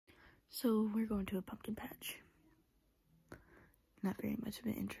So we're going to a pumpkin patch. Not very much of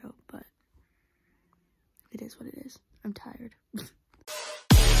an intro, but it is what it is. I'm tired.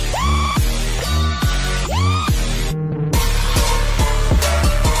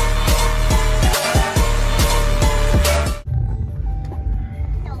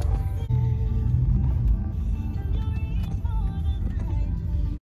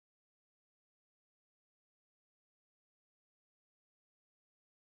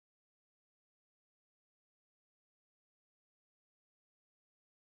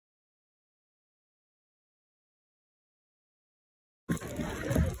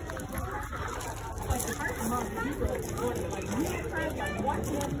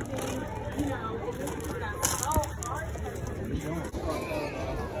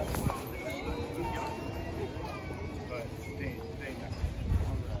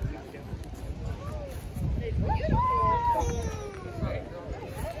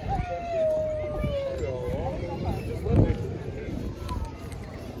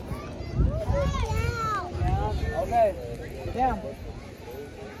 Down.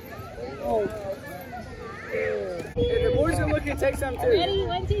 Oh. If the boys are looking, take some too. Ready?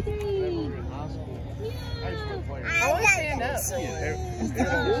 1, 2, 3. I want to stand up.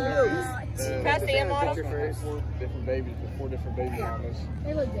 Pass the model. Four different babies with 4 different baby mamas.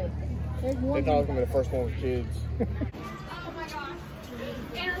 They look good. There's They one. thought I was going to be the first one with kids. Oh my gosh.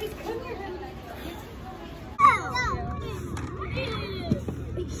 Annalise, come here.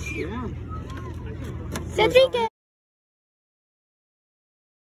 Cedric.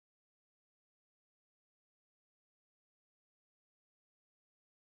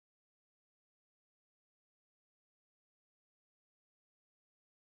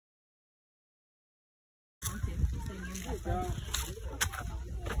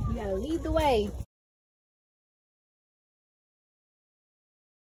 You gotta lead the way.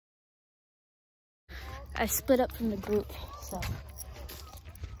 I split up from the group, so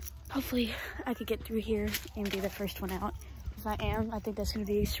hopefully I could get through here and be the first one out. If I am, I think that's going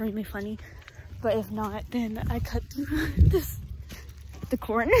to be extremely funny. But if not, then I cut through the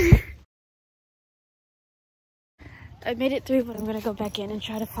corner. I made it through, but I'm going to go back in and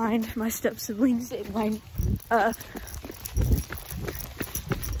try to find my step-siblings and my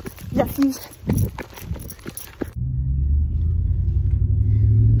nephews.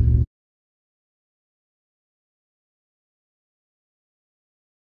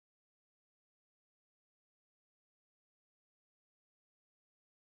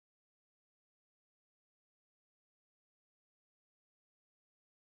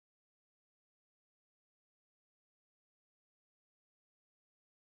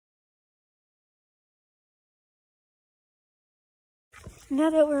 Now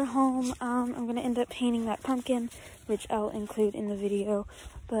that we're home, I'm going to end up painting that pumpkin, which I'll include in the video.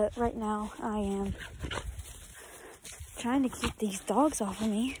 But right now, I am trying to keep these dogs off of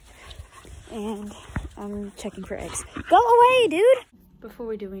me. And I'm checking for eggs. Go away, dude! Before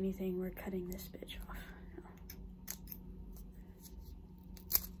we do anything, we're cutting this bitch off.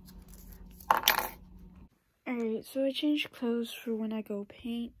 Alright, so I changed clothes for when I go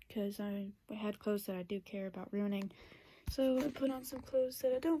paint, because I had clothes that I do care about ruining. So I put on some clothes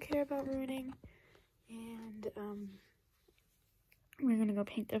that I don't care about ruining, and we're gonna go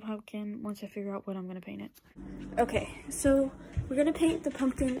paint the pumpkin once I figure out what I'm gonna paint it. Okay, so we're gonna paint the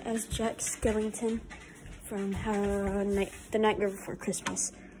pumpkin as Jack Skellington from The Nightmare Before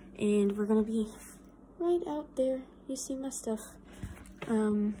Christmas, and we're gonna be right out there. You see my stuff.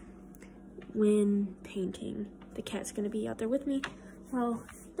 When painting, the cat's gonna be out there with me. Well,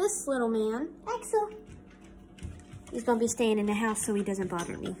 this little man, Axel, he's gonna be staying in the house so he doesn't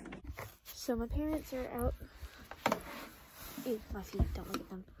bother me. So my parents are out. Ew, my feet, don't look at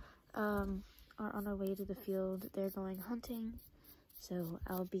them. Are on their way to the field. They're going hunting. So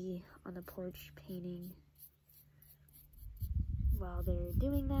I'll be on the porch painting while they're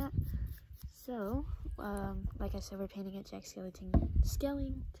doing that. So, like I said, we're painting at Jack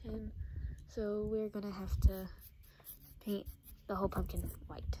Skellington. So we're gonna have to paint the whole pumpkin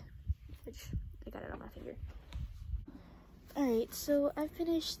white, which I got it on my finger. Alright, so I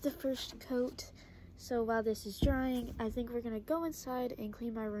finished the first coat, so while this is drying, I think we're gonna go inside and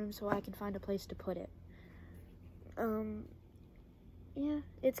clean my room so I can find a place to put it. Yeah,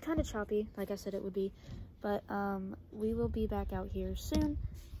 it's kind of choppy, like I said it would be, but we will be back out here soon,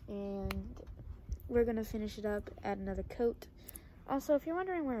 and we're gonna finish it up, add another coat. Also, if you're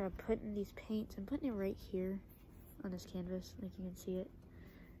wondering where I'm putting these paints, I'm putting it right here on this canvas, like you can see it.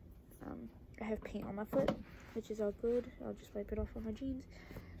 I have paint on my foot, which is all good. I'll just wipe it off on my jeans.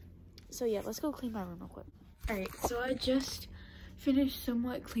 So yeah, let's go clean my room real quick. Alright, so I just finished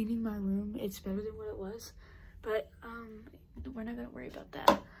somewhat cleaning my room. It's better than what it was, but we're not gonna worry about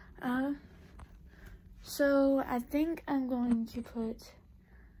that. So I think I'm going to put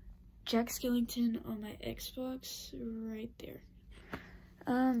Jack Skellington on my Xbox right there.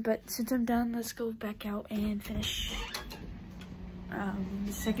 But since I'm done, let's go back out and finish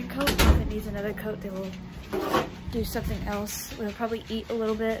the second coat. If it needs another coat, then we'll do something else. We'll probably eat a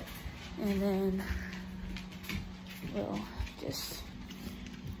little bit, and then we'll just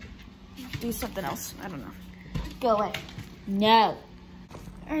do something else. I don't know. Go away. No.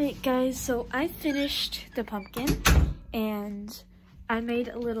 Alright guys, so I finished the pumpkin, and I made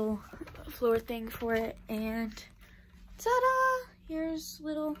a little floor thing for it, and ta-da! Here's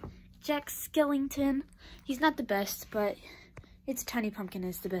little Jack Skellington. He's not the best, but it's a tiny pumpkin.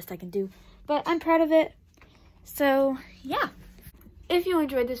 It's the best I can do. But I'm proud of it. So, yeah. If you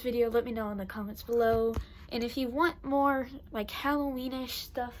enjoyed this video, let me know in the comments below. And if you want more, like, Halloweenish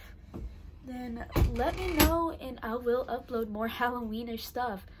stuff, then let me know and I will upload more Halloweenish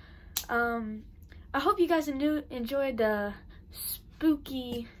stuff. I hope you guys enjoyed the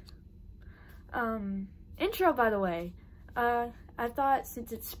spooky intro, by the way. I thought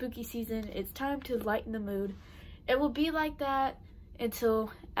since it's spooky season, it's time to lighten the mood. It will be like that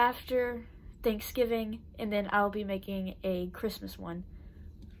until after Thanksgiving, and then I'll be making a Christmas one.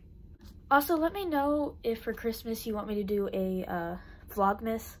 Also, let me know if for Christmas you want me to do a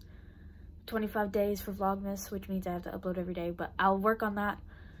Vlogmas, 25 days for Vlogmas, which means I have to upload every day, but I'll work on that.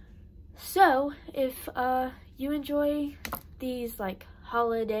 So, if you enjoy these like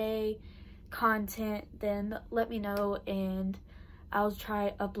holiday content, then let me know and I'll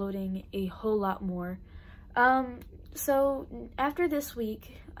try uploading a whole lot more. So after this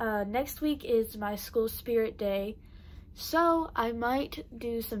week, next week is my school spirit day, so I might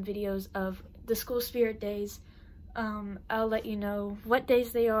do some videos of the school spirit days. I'll let you know what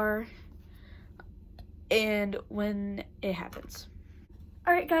days they are and when it happens.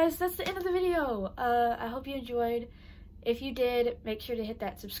 Alright guys, that's the end of the video. I hope you enjoyed. If you did, make sure to hit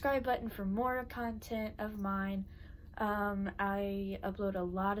that subscribe button for more content of mine. I upload a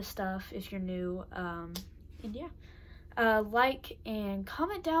lot of stuff if you're new, and yeah. Like and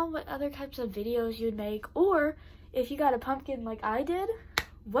comment down what other types of videos you'd make, or if you got a pumpkin like I did,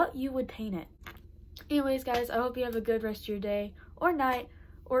 what you would paint it. Anyways guys, I hope you have a good rest of your day, or night,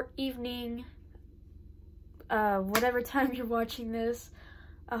 or evening, whatever time you're watching this.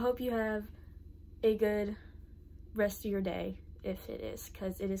 I hope you have a good rest of your day, if it is,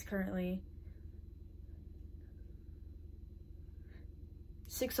 because it is currently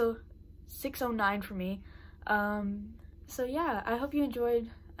 6:09 for me. So yeah, I hope you enjoyed.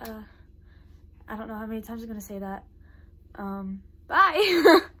 I don't know how many times I'm gonna say that.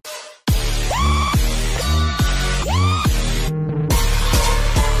 Bye.